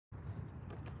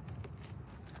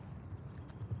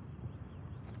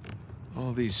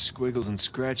All these squiggles and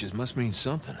scratches must mean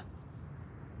something.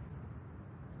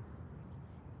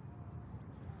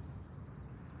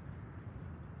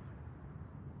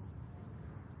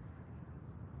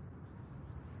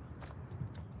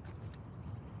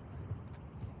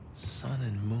 Sun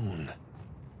and moon.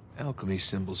 Alchemy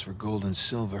symbols for gold and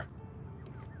silver.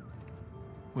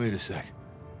 Wait a sec.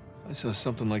 I saw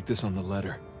something like this on the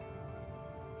letter.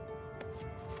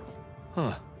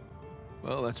 Huh.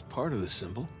 Well, that's part of the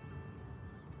symbol.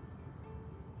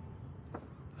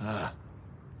 Ah,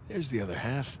 there's the other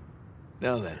half.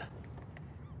 Now then.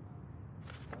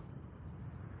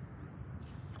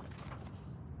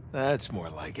 That's more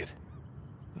like it.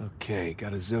 Okay,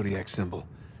 got a zodiac symbol.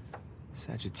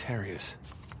 Sagittarius.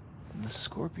 And the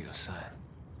Scorpio sign.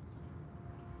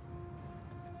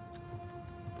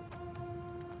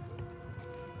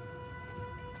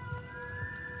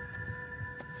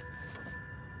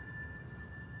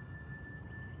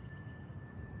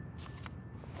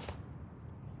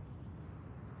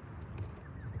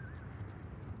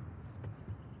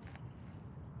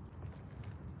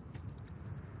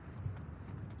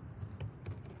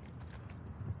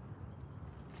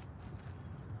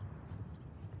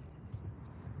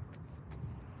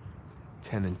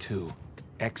 Ten and 2.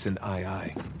 X and II. Would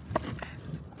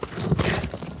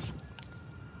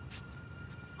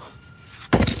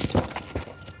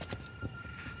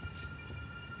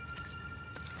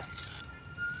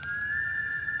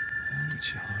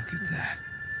you look at that?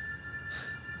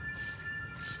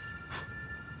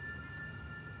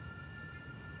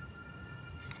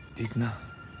 Digna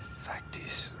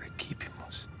factis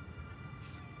recipimus.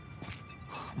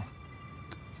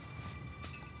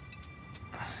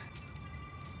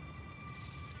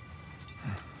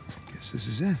 Guess this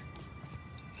is it. All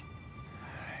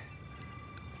right.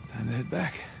 Time to head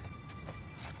back.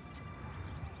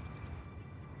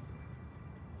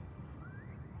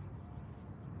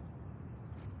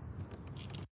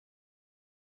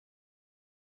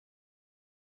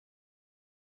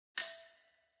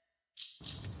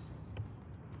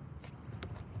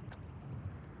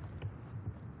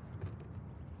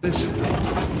 This.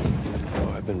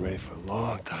 Oh, I've been ready for a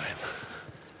long time.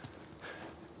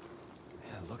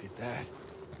 Man, look at that.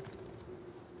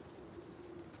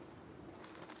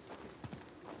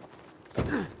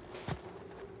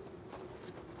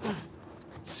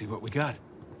 Let's see what we got.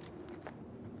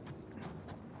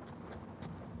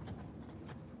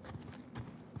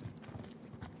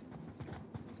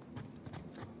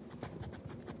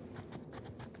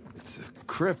 It's a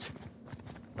crypt.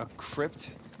 A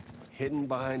crypt? Hidden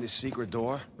behind a secret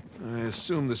door? I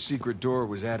assume the secret door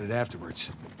was added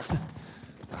afterwards.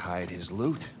 To hide his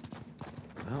loot.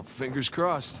 Well, fingers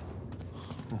crossed.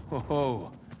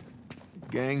 Whoa.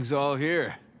 Gang's all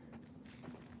here.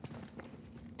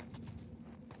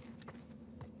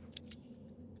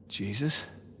 Jesus.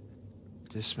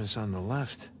 Dismas on the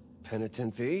left.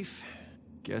 Penitent thief?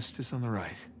 Gestus on the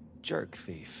right. Jerk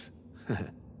thief.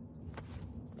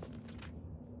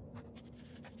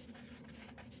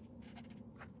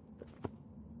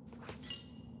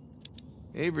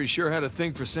 Avery sure had a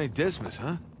thing for St. Dismas,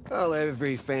 huh? Well,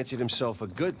 Avery fancied himself a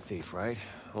good thief, right?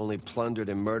 Only plundered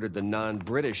and murdered the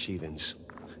non-British heathens.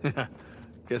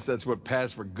 Guess that's what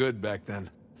passed for good back then.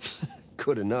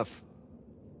 Good enough.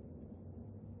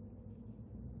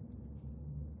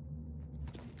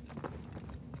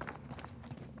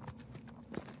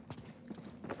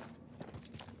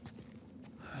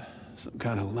 Some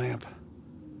kind of lamp.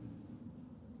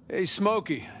 Hey,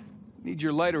 Smokey. Need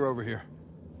your lighter over here.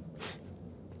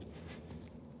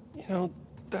 You know,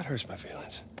 that hurts my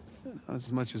feelings. Not as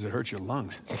much as it hurts your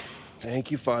lungs.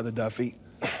 Thank you, Father Duffy.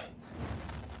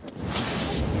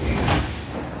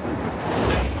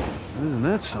 Isn't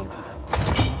that something?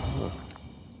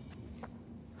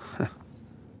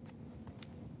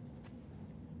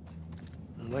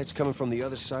 The light's coming from the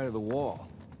other side of the wall.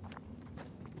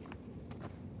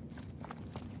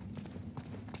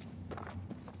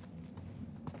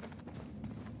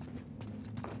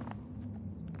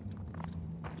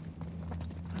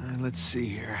 Let's see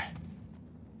here.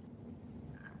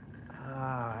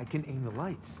 Ah, I can aim the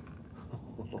lights.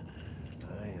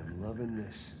 I am loving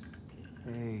this.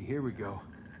 Hey, here we go.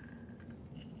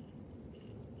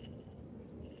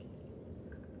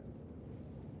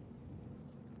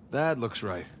 That looks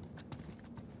right.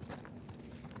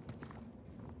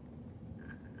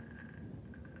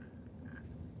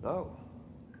 Oh,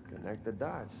 connect the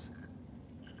dots.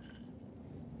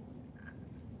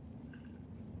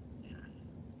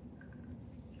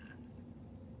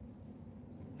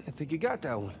 I think you got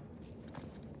that one.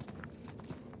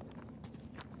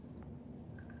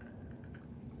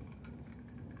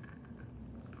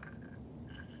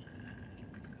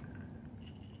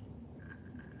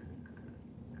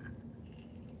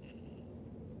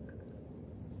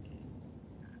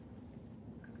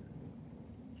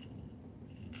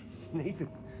 Nathan,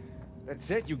 that's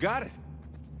it. You got it.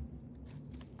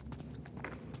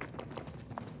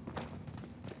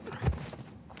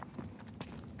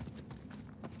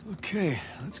 Okay,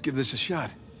 let's give this a shot.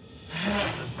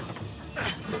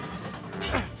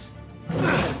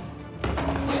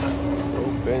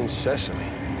 Open sesame.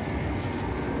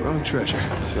 Wrong treasure.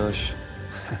 Shush.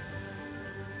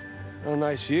 Oh,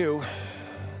 nice view.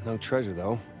 No treasure,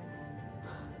 though.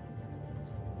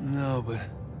 No, but...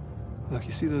 Look,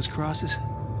 you see those crosses?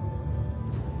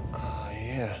 Oh,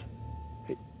 yeah.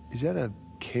 Hey, is that a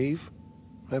cave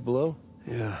right below?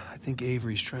 Yeah, I think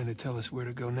Avery's trying to tell us where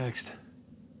to go next.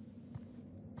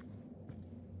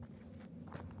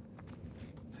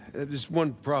 There's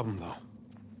one problem, though.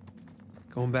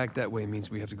 Going back that way means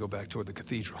we have to go back toward the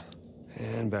cathedral.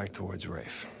 And back towards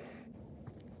Rafe.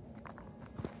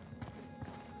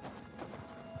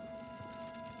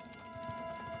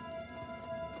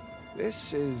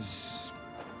 This is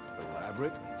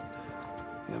elaborate.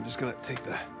 Yeah, I'm just gonna take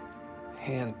the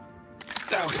hand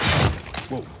out.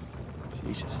 Whoa.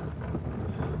 Jesus.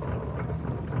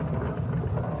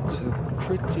 It's a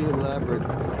pretty elaborate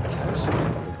test.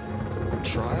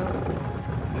 Trial?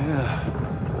 Yeah.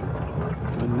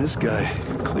 And this guy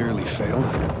clearly failed.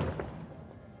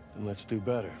 Then let's do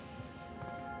better.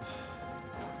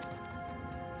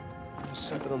 There's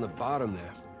something on the bottom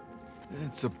there.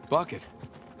 It's a bucket.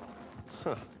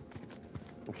 Huh.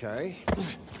 Okay.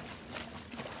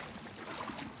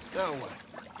 Now what?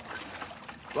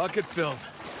 Bucket filled.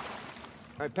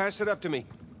 All right, pass it up to me.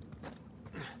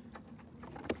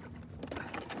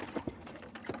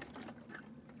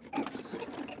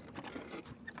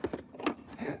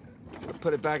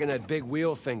 Put it back in that big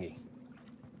wheel thingy.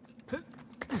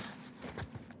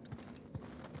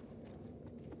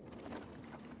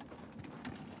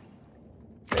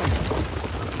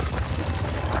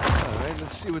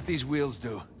 Let's see what these wheels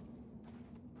do.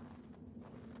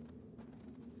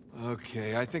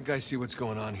 Okay, I think I see what's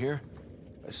going on here.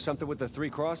 Something with the 3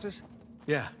 crosses?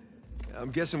 Yeah. I'm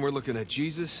guessing we're looking at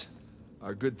Jesus,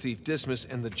 our good thief Dismas,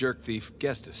 and the jerk thief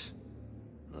Gestus.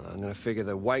 I'm gonna figure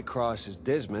the white cross is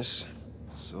Dismas.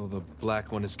 So the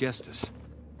black one is Gestus.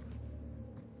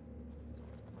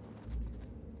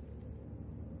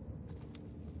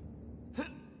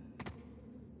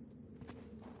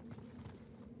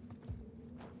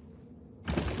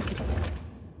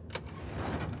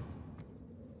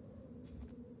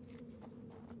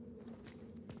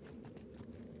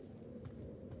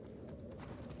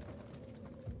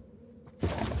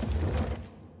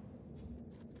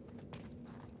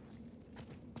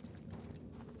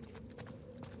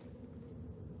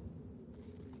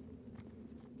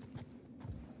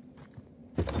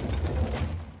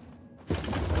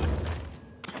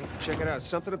 Check it out.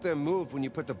 Something up there moved when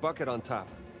you put the bucket on top.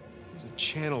 There's a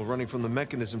channel running from the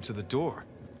mechanism to the door.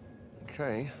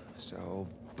 Okay, so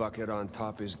bucket on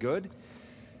top is good.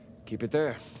 Keep it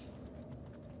there.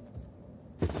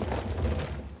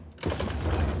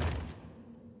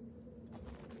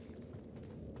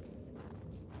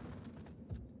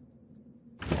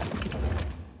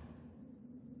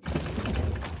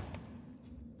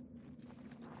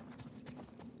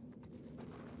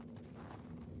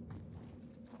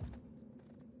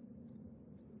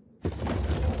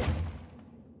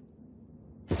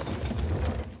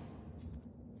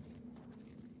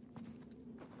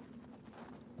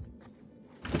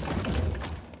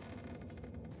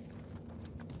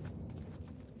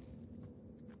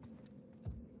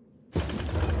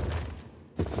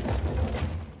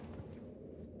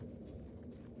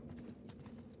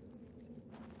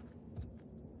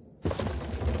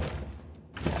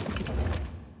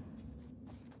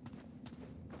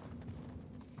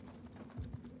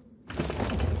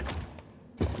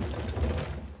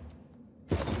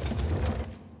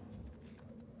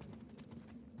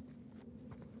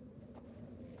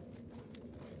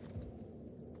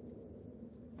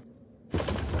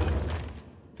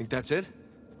 Think that's it?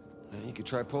 You could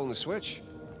try pulling the switch.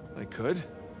 I could.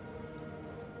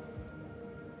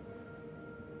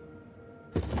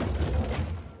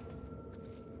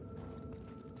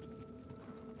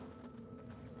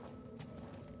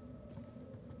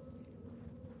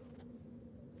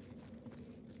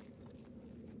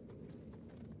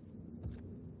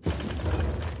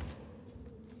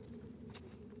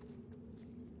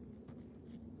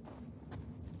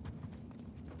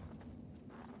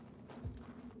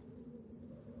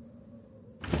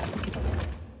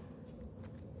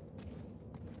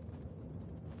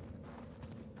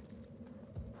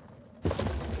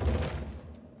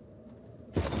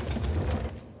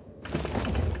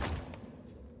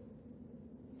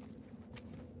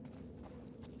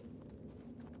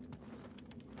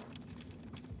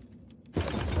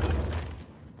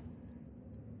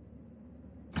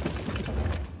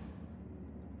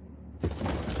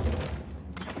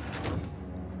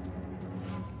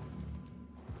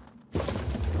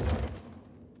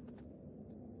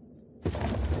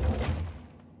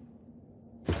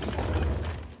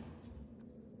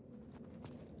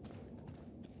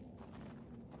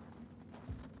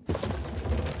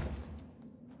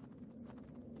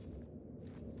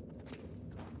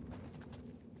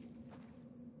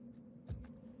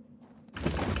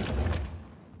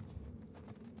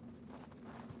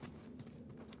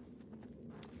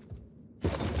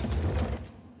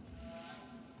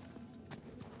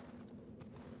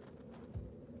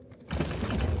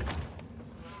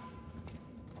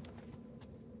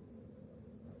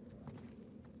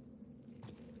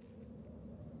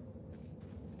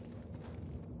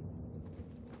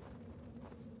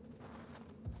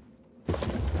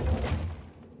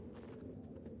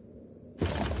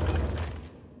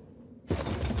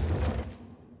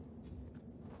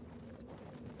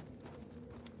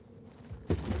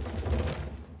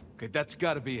 Okay, that's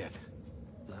gotta be it.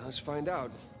 Let's find out.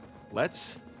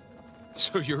 Let's?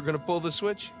 So you're gonna pull the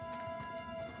switch?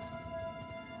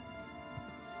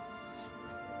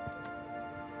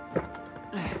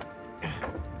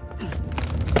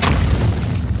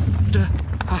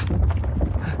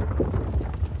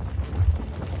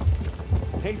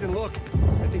 Nathan, look.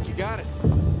 I think you got it.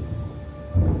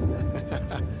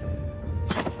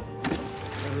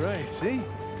 All right, see?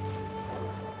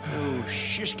 Oh,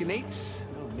 shishkinates.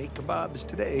 No make kebabs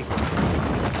today.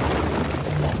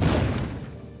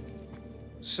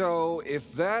 So,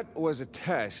 if that was a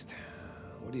test,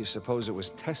 what do you suppose it was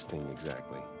testing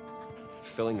exactly?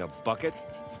 Filling a bucket?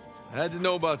 I had to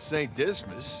know about St.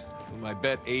 Dismas, whom I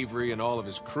bet Avery and all of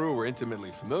his crew were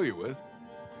intimately familiar with.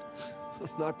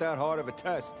 Not that hard of a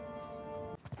test.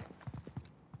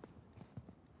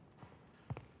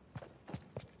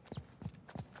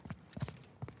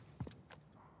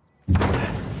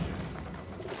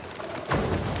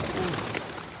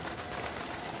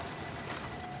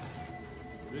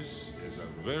 This is a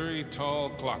very tall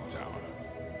clock tower.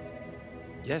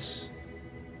 Yes.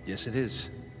 Yes, it is.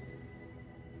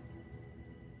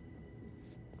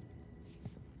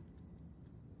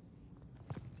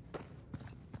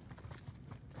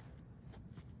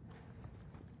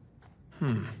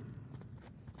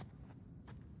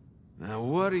 Now,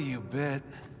 what do you bet?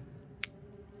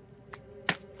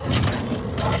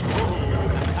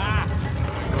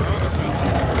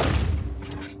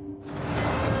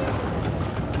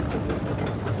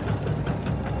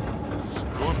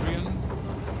 Scorpion,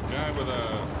 guy with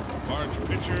a large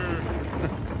pitcher.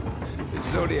 The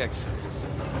Zodiac symbols.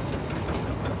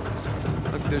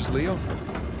 Look, there's Leo.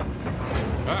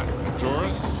 Ah,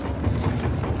 Taurus.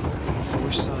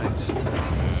 4 signs.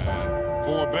 And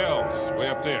 4 bells way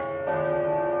up there.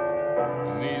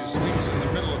 And these things in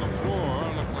the middle of the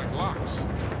floor look like locks.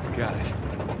 Got it.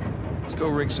 Let's go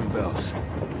ring some bells.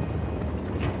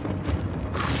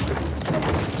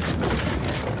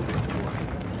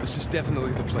 This is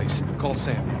definitely the place. Call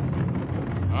Sam.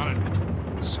 On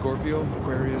it. Scorpio,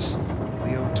 Aquarius,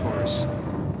 Leo, Taurus.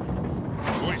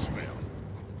 Voicemail.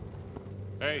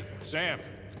 Hey, Sam.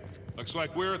 Looks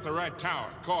like we're at the right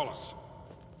tower. Call us.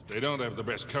 They don't have the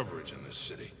best coverage in this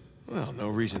city. Well, no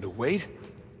reason to wait.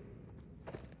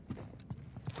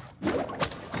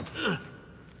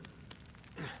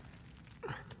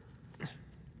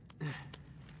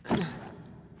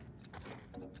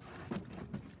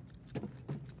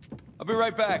 I'll be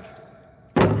right back.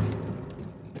 Okay.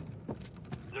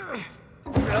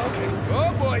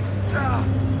 Oh, boy.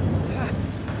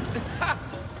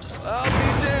 I'll be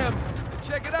damned.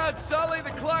 Check it out, Sully. The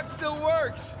clock still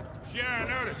works. Yeah, I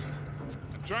noticed.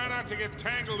 And try not to get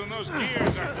tangled in those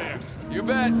gears up there. You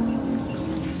bet.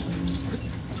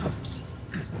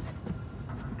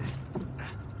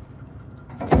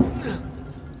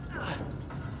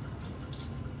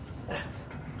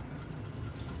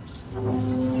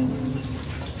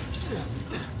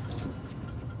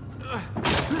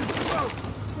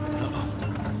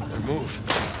 Move.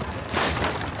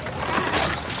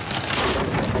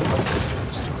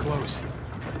 It's too close.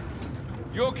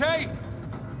 You okay?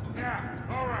 Yeah,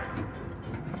 all right.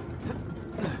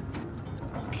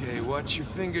 Okay, watch your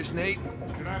fingers, Nate.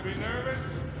 Should I be nervous?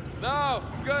 No,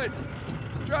 I'm good.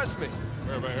 Trust me.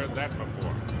 Where have I heard that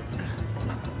before?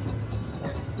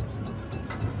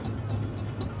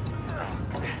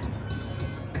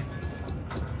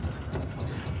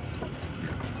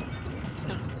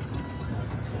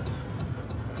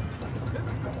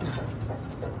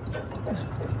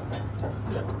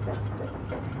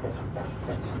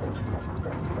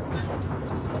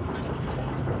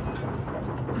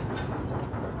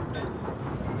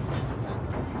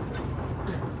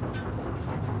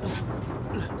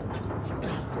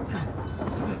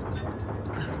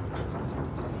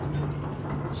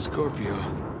 Scorpio.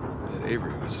 Bet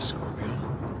Avery was a Scorpio.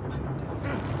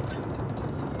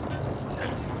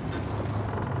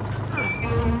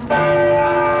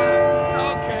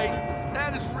 Okay,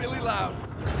 that is really loud.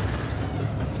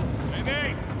 Hey,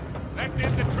 Nate! That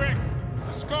did the trick.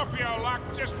 The Scorpio lock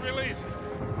just released.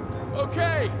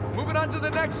 Okay, moving on to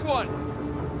the next one.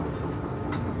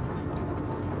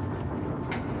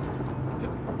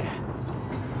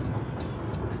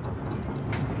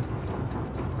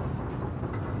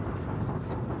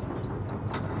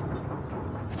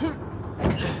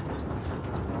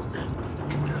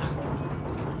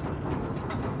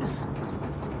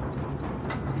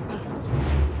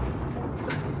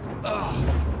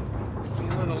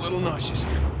 Nauseous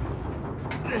here.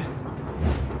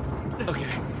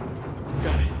 Okay,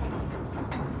 got it.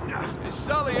 Hey,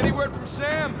 Sully, any word from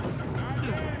Sam?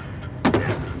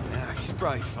 He's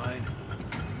probably fine.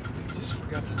 He just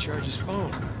forgot to charge his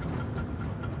phone.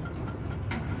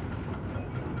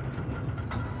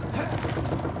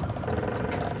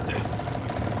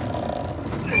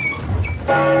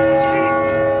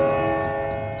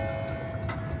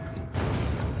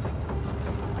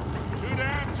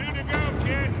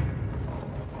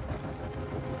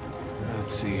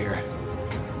 Let's see here.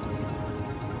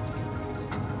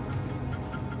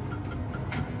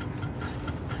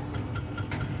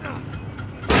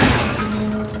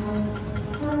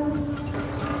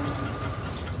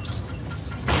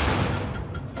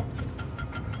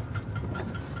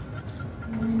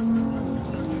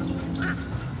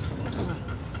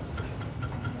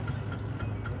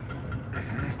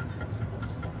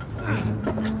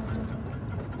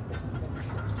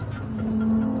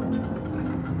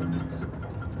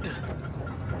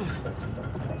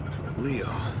 Leo.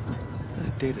 I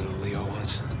dated a Leo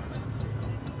once.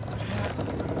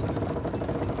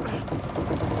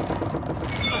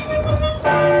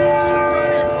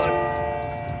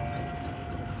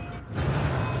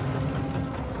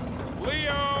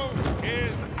 Leo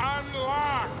is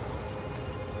unlocked.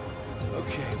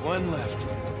 Okay, one left.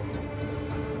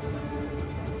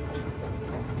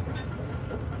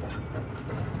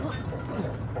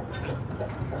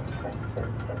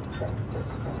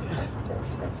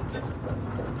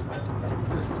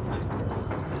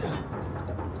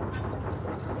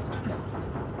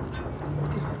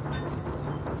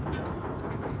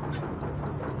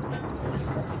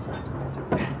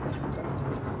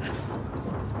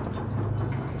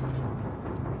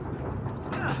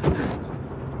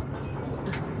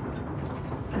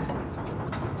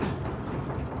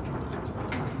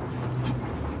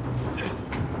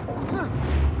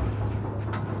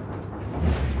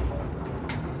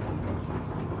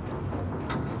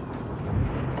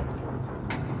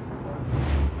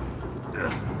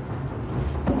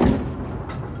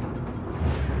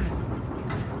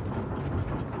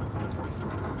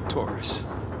 Taurus.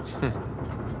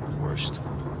 Worst.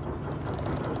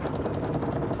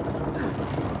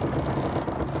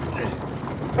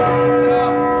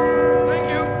 Thank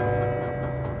you.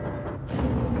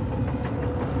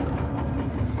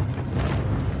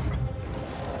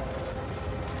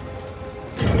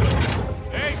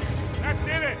 Hey, that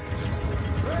did it.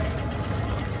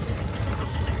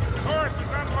 Taurus is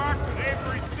unlocked and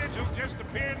Avery's sigil just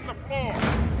appeared in the floor.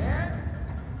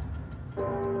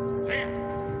 Damn.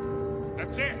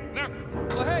 That's it. Nothing.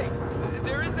 Well, hey,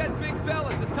 there is that big bell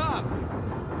at the top.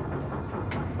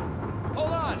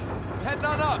 Hold on. Heading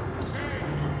on up.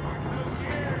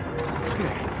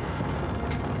 Okay.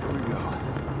 Here we go.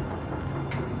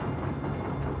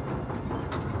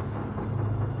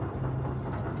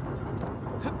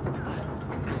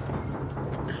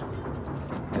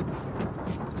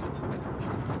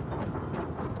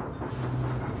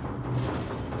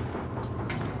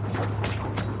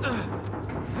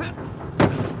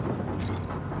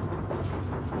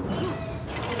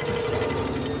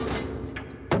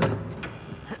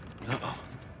 Uh-oh.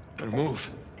 Better move.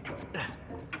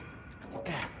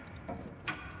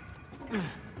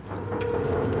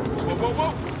 Whoa, whoa,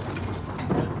 whoa!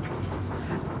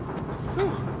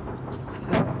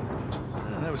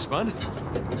 That was fun.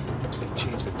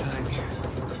 Change the time here.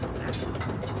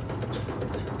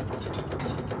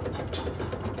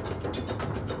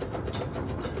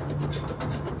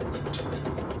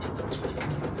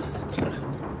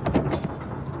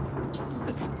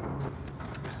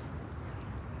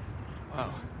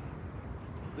 Wow.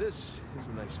 This is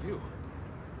a nice view.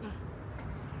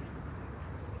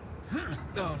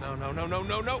 No, no, no, no, no,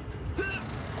 no, no!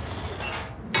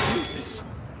 Jesus!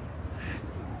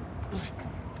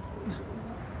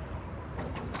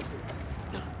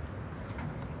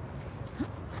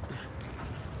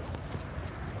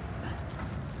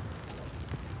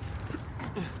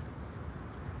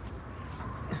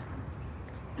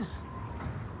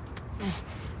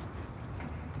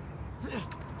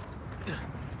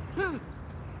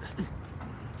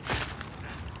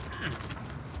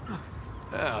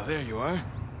 Oh, there you are.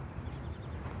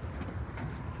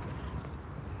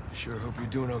 Sure hope you're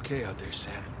doing okay out there,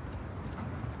 Sam.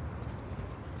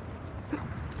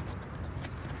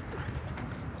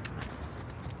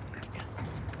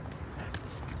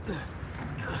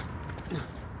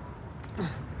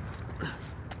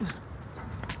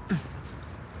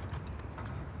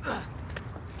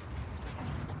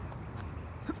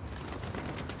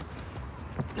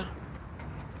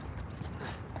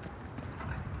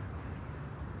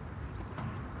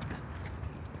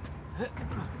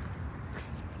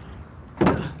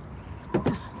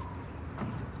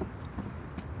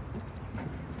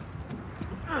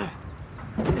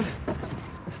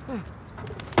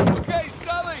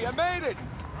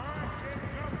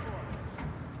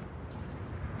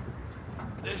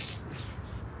 This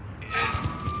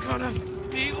is gonna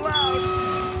be loud.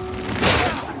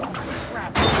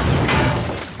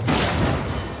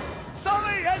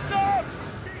 Sully, heads up!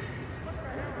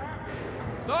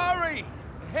 Sorry,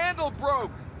 the handle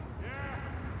broke.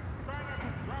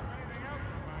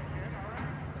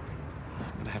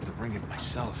 I'm gonna have to ring it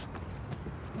myself.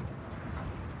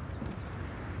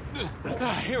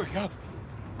 Here we go.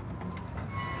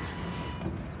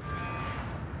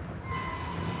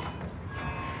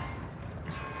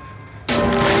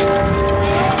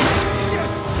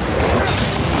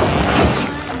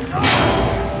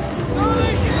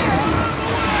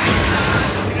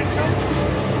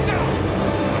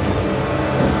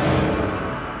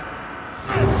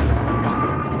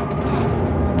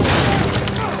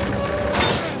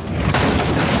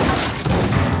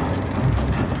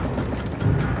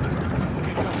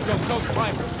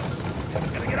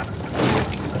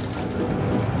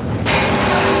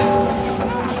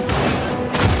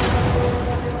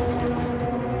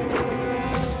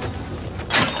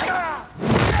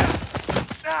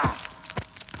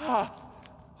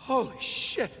 Holy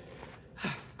shit!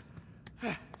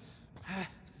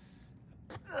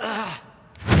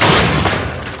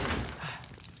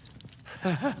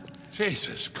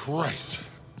 Jesus Christ.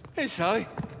 Hey, Sully.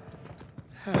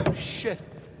 Oh, shit.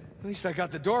 At least I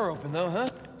got the door open, though, huh?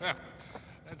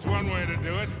 That's one way to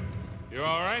do it. You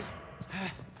all right?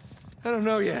 I don't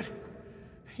know yet.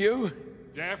 You?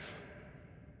 Jeff?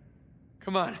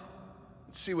 Come on.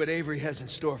 Let's see what Avery has in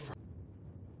store for us.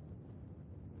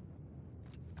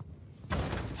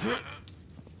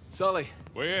 Sully.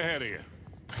 Way ahead of you.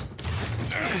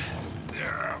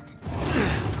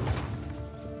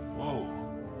 Whoa.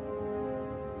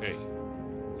 Hey,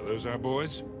 are those our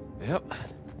boys? Yep.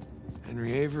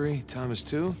 Henry Avery, Thomas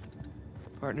too.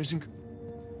 Partners in...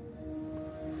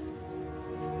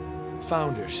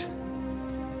 Founders.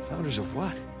 Founders of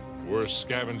what? Worst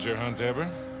scavenger hunt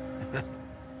ever?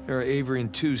 There are Avery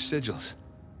and 2 sigils.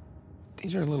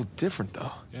 These are a little different,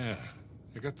 though. Yeah,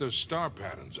 they got those star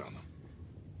patterns on them.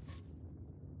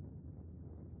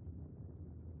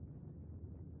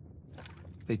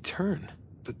 They turn.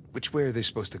 But which way are they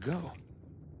supposed to go?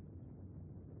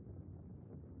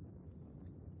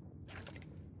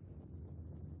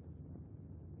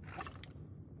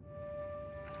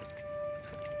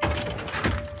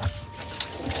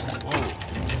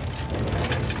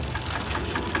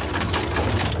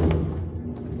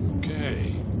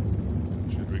 Okay.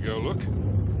 Should we go look?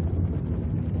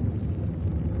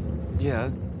 Yeah,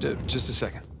 just a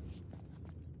second.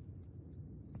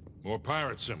 More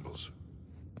pirate symbols.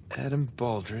 Adam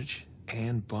Baldridge,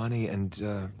 Anne Bonny, and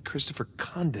Christopher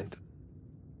Condent.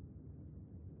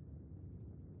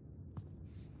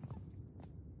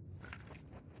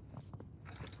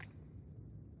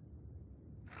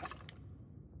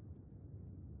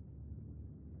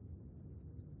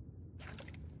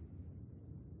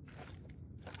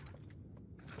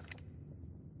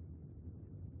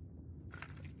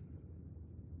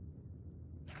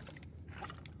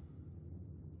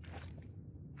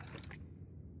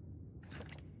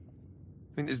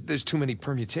 I mean, there's too many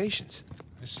permutations.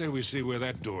 I say we see where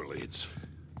that door leads.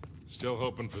 Still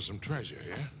hoping for some treasure,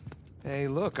 yeah? Hey,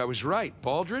 look, I was right.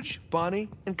 Baldridge, Bonny,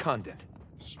 and Condent.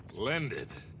 Splendid.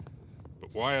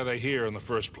 But why are they here in the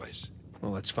first place?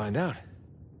 Well, let's find out.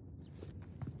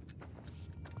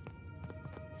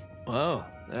 Wow,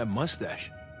 that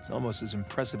mustache. It's almost as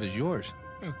impressive as yours.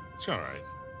 It's all right.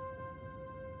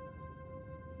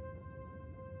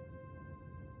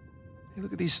 Hey,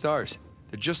 look at these stars.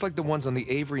 They're just like the ones on the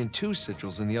Avery and 2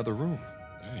 sigils in the other room.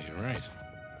 Yeah, you're right.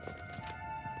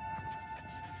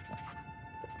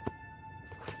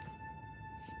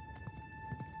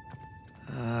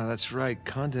 That's right.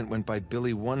 Condent went by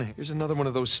Billy 1. Here's another one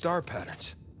of those star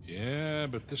patterns. Yeah,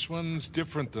 but this one's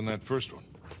different than that first one.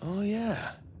 Oh,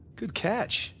 yeah. Good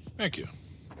catch. Thank you.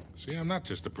 See, I'm not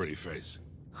just a pretty face.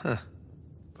 Huh.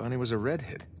 Bonnie was a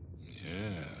redhead.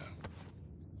 Yeah.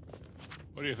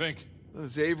 What do you think?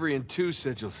 Those Avery and 2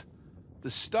 sigils. The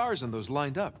stars on those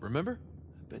lined up, remember?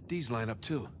 I bet these line up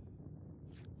too.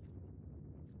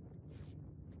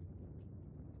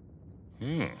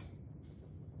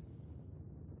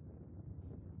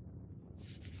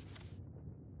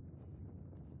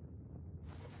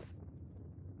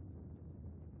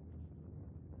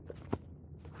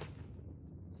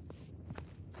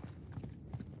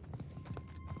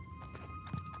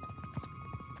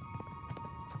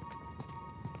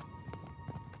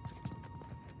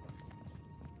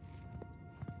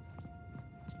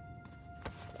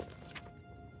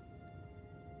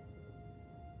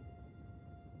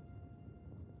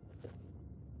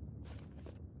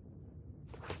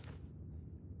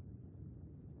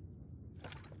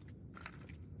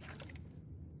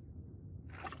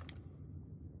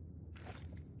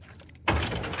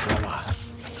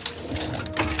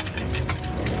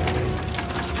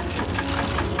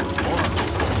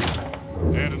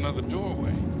 out the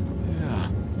doorway. Yeah.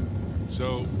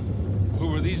 So,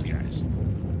 who are these guys?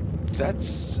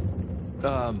 That's...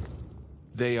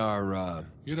 They are,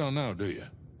 You don't know, do you?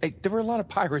 Hey, there were a lot of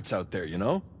pirates out there, you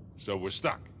know? So we're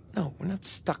stuck. No, we're not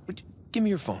stuck. Give me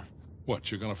your phone.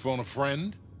 What, you're gonna phone a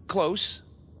friend? Close.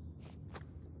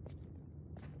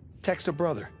 Text a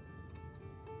brother.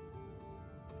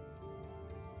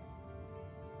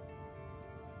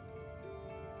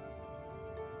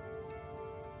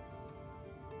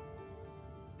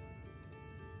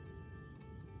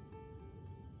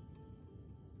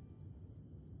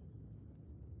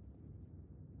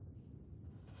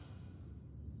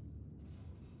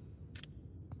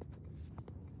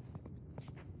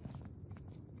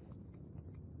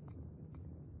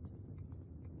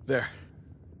 There.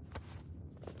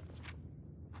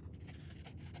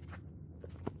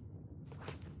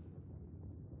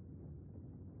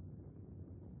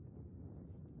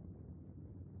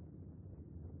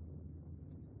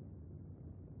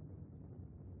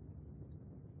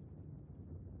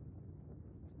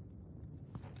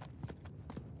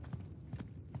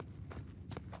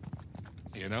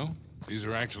 You know, these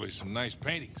are actually some nice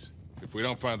paintings. If we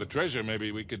don't find the treasure,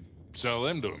 maybe we could sell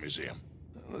them to a museum.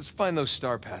 Let's find those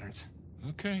star patterns.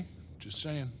 Okay, just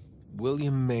saying.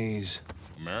 William Mays.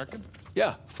 American?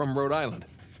 Yeah, from Rhode Island.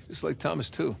 Just like Thomas,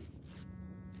 too.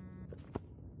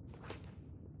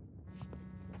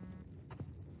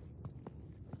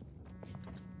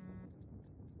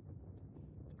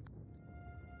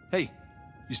 Hey,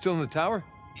 you still in the tower?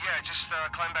 Yeah, just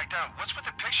climb back down. What's with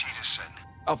the picture you just sent?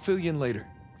 I'll fill you in later.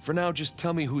 For now, just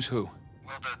tell me who's who.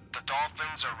 Well, the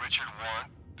dolphins are Richard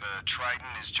Want, the trident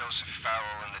is Joseph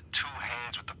Farrell, and the two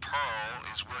hands with the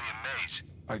pearl is William Mays.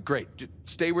 All right, great. Just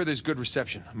stay where there's good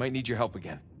reception. I might need your help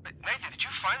again. Nathan, did you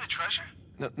find the treasure?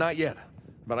 No, not yet.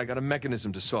 But I got a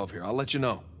mechanism to solve here. I'll let you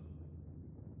know.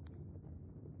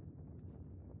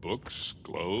 Books,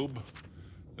 globe.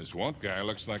 This Want guy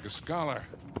looks like a scholar.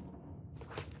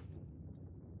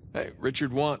 Hey,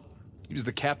 Richard Want. He was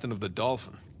the captain of the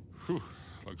Dolphin. Whew.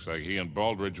 Looks like he and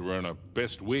Baldridge were in a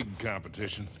best wig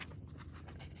competition.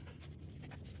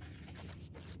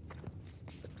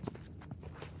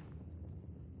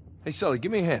 Hey, Sully,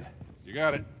 give me a hand. You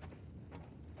got it.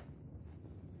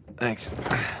 Thanks.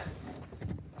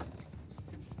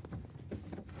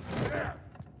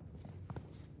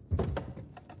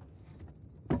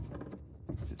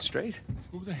 Is it straight?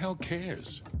 Who the hell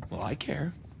cares? Well, I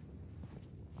care.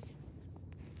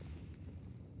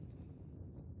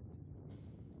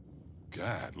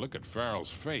 God, look at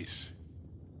Farrell's face.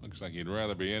 Looks like he'd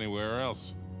rather be anywhere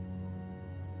else.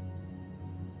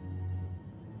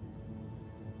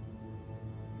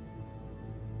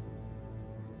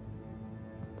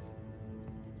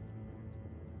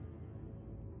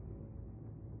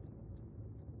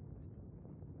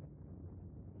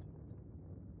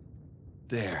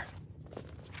 There.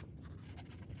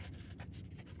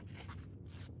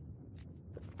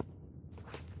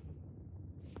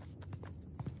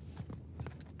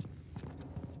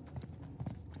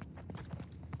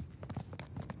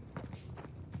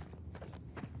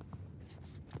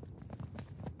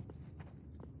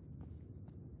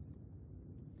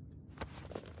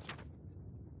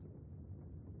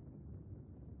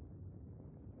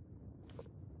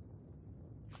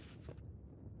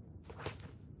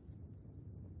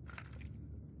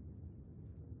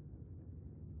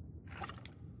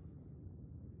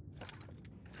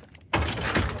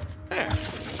 There.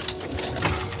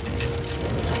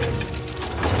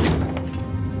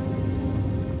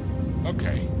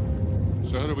 Okay.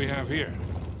 So who do we have here?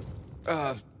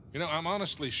 Uh, You know, I'm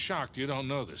honestly shocked you don't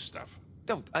know this stuff.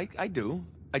 no, I do.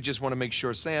 I just want to make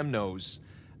sure Sam knows.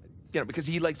 You know, because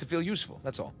he likes to feel useful,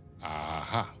 that's all.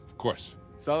 Aha, of course.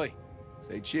 Sully,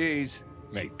 say cheese.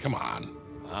 Nate, come on.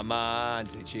 Come on,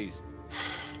 say cheese.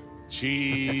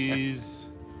 Cheese.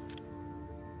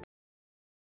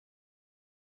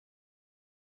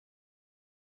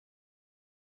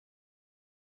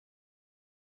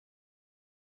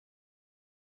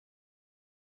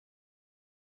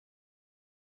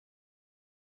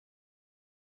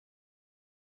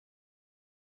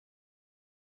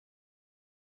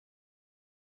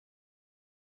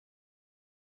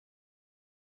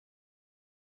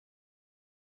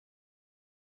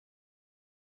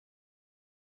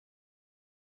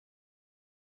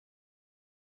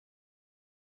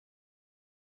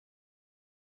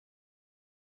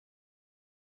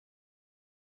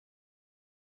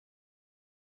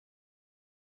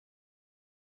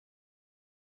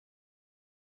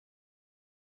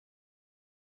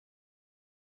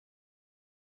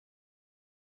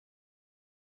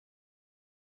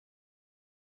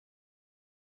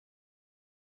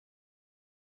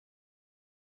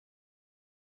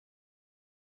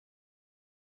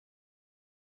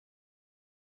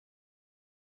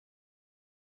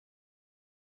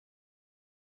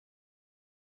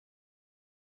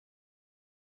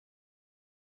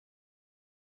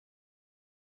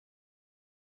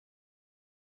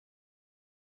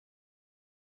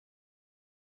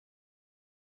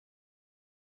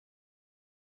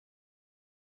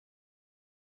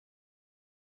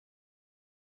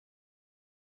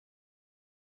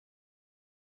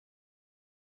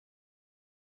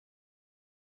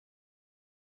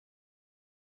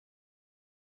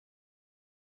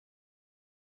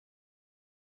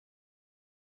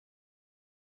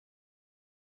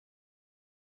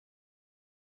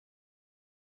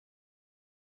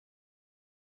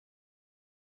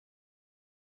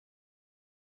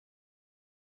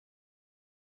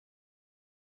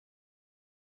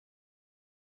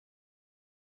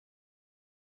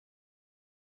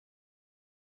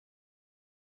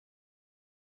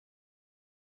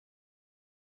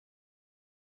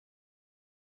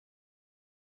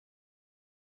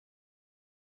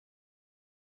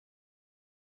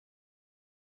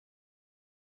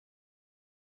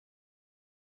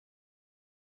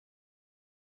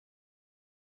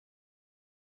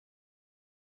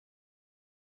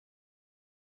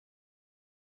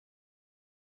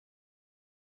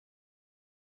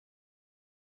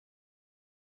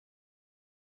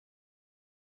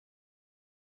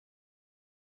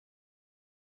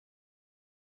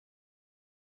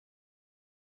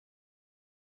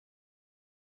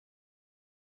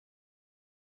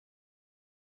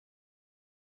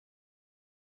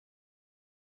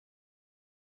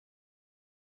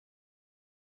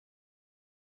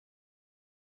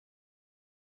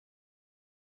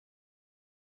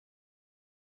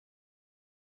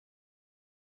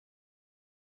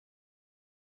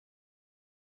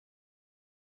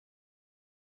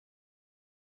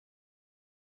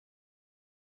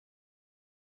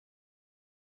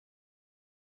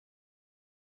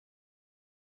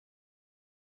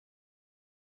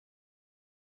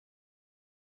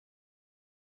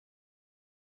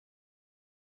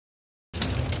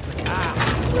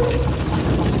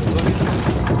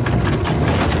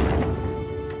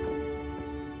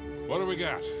 What do we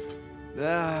got?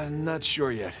 Not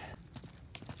sure yet.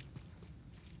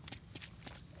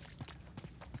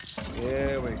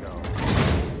 There we go.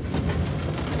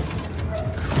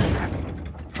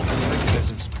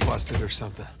 Mechanism's busted or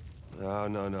something. No.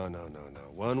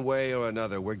 One way or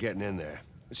another, we're getting in there.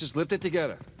 Let's just lift it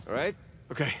together, all right?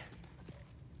 Okay.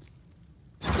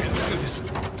 Let's do this.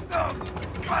 Oh,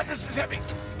 God, this is heavy.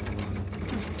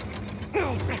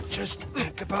 Just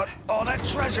think about all that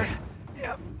treasure.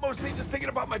 Yeah, mostly just thinking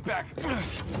about my back.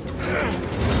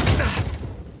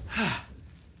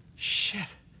 Shit.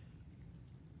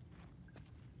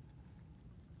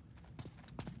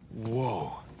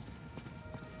 Whoa.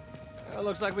 Well,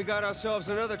 looks like we got ourselves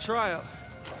another trial.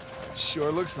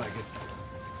 Sure looks like it.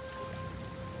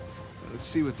 Let's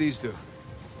see what these do.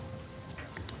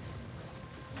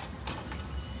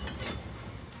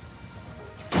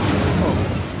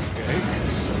 Okay.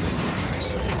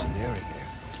 Some engineering here.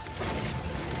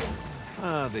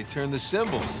 Ah, they turn the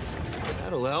symbols.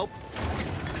 That'll help.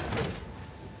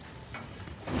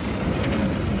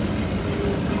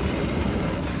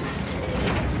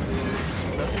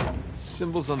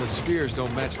 Symbols on the spheres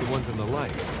don't match the ones in the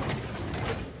light.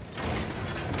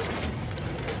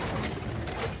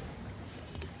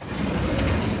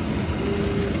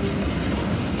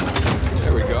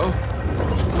 There we go.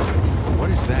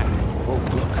 What is that? Oh,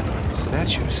 look.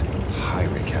 Statues.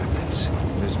 Highway captains.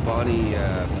 There's Bonnie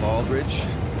Baldridge,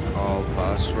 Al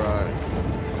Basra. I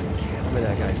can't remember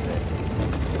that guy's name.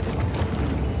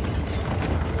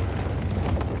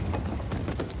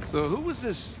 So who was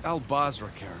this Al Basra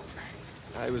character?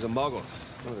 He was a muggle.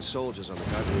 One of the soldiers on the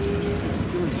country. What's he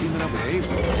doing teaming up with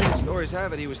Avery? Stories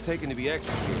have it he was taken to be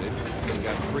executed and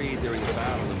got freed during the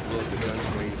battle and blew up the guns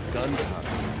where his gunpowder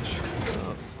match.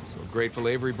 So grateful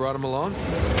Avery brought him along?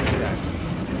 Yeah.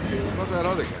 What about that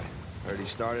other guy? Heard he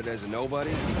started as a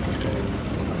nobody.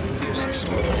 Fierce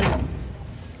explorer.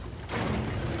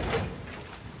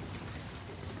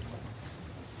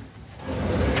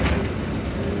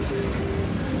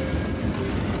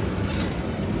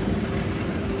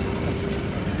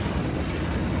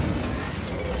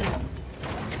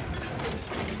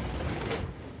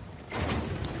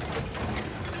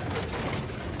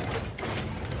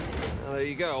 There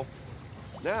you go.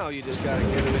 Now you just gotta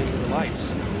get him into the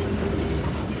lights.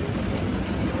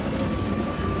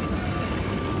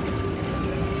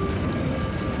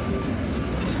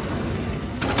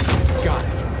 Got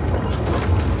it.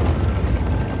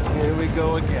 Here we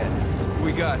go again. Who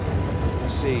we got?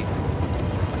 Let's see.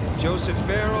 Joseph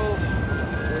Farrell,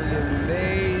 William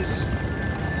Mays,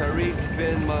 Tariq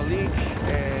bin Malik,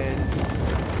 and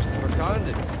Christopher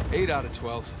Condon. 8 out of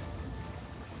 12.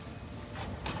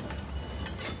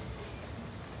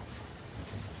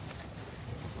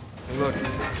 Hey, look,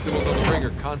 symbols on the ring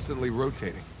are constantly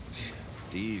rotating.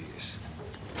 Devious.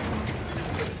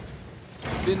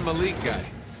 Bin Malik guy.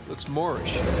 Looks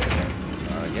Moorish.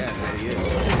 Yeah, there he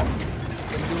is.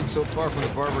 What's he doing so far from the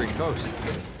Barbary coast?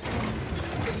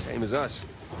 Same as us.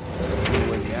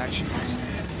 Where the action is.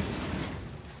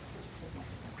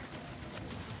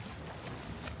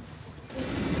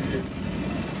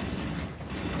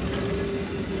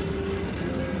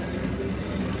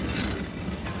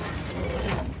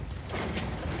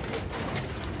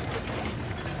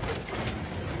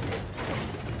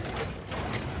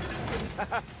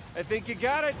 I think you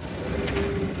got it.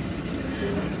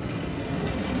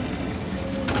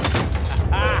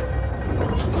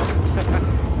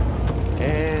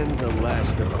 And the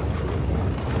last of our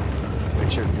crew.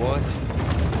 Richard Watt,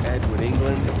 Edward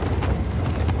England,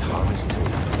 and Thomas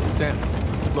Taylor. Sam,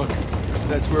 look,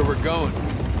 that's where we're going.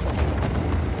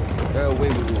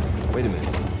 Wait a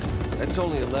minute. That's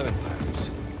only 11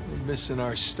 pirates. We're missing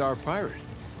our star pirate.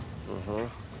 Uh-huh.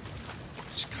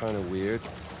 It's kind of weird.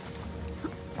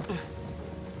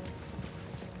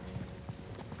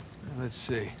 Let's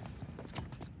see.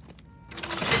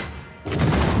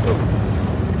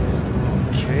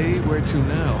 Okay, where to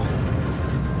now?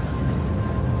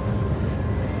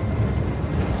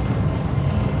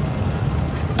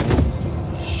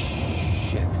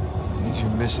 Shit. There's your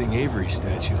missing Avery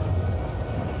statue.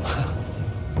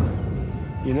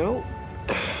 You know,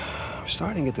 I'm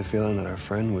starting to get the feeling that our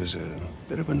friend was a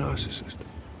bit of a narcissist.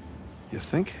 You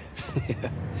think? Yeah.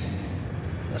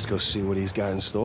 Let's go see what he's got in store.